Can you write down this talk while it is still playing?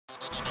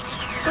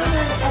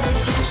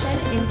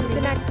into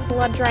the next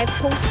blood drive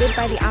hosted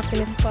by the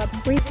Optimist Club.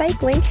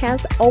 Recycling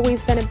has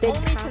always been a big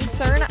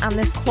concern on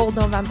this cold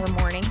November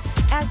morning,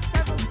 as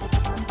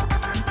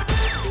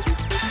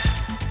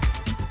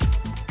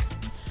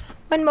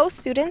when most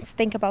students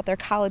think about their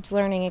college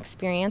learning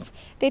experience,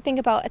 they think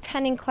about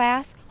attending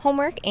class,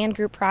 homework, and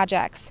group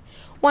projects.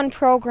 One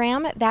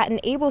program that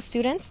enables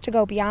students to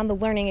go beyond the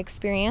learning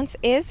experience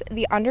is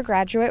the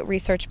undergraduate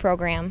research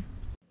program.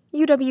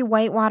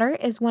 UW-Whitewater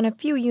is one of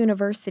few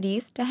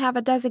universities to have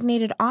a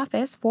designated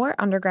office for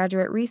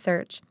undergraduate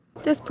research.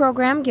 This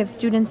program gives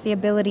students the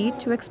ability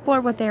to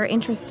explore what they are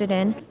interested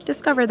in,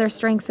 discover their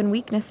strengths and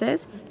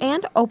weaknesses,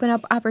 and open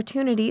up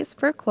opportunities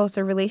for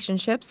closer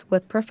relationships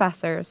with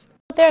professors.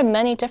 There are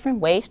many different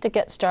ways to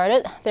get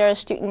started. There are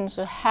students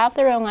who have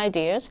their own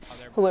ideas,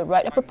 who would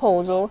write a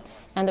proposal,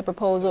 and the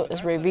proposal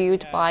is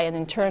reviewed by an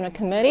internal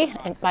committee,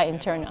 and by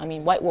internal I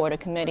mean Whitewater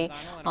committee,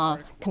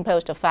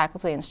 composed of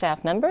faculty and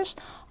staff members.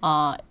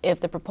 If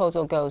the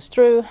proposal goes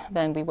through,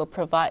 then we will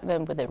provide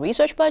them with a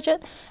research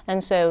budget,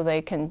 and so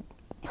they can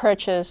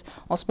purchase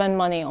or spend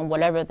money on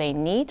whatever they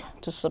need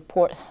to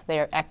support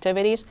their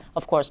activities,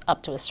 of course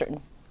up to a certain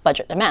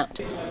budget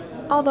amount.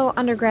 Although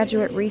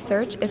undergraduate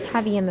research is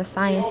heavy in the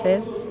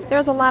sciences,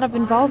 there's a lot of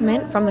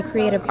involvement from the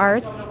creative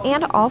arts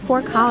and all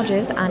 4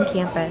 colleges on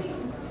campus.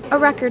 A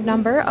record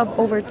number of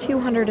over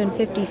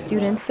 250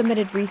 students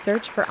submitted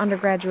research for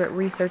Undergraduate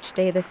Research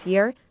Day this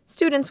year.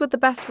 Students with the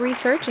best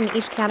research in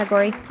each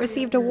category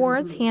received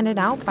awards handed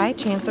out by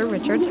Chancellor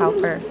Richard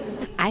Telfer.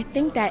 I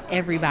think that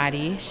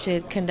everybody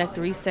should conduct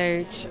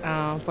research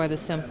for the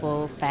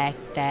simple fact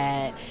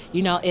that,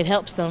 it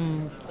helps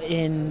them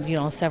in,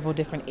 several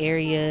different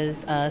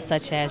areas,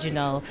 such as,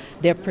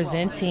 they're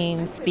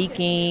presenting,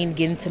 speaking,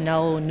 getting to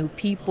know new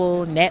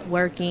people,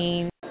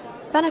 networking.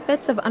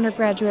 Benefits of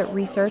undergraduate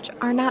research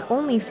are not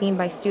only seen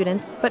by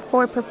students, but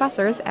for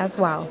professors as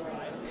well.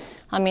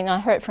 I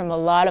heard from a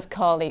lot of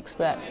colleagues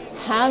that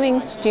having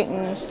a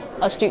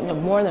student or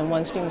more than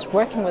one student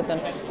working with them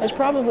is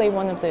probably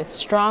one of the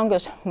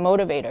strongest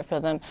motivators for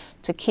them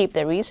to keep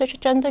their research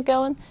agenda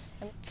going.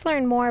 To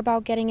learn more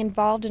about getting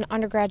involved in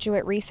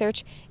undergraduate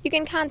research, you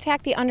can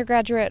contact the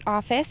undergraduate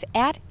office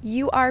at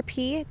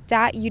urp.uww.edu.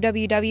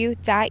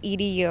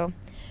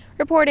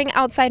 Reporting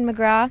outside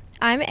McGraw,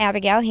 I'm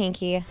Abigail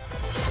Hantke.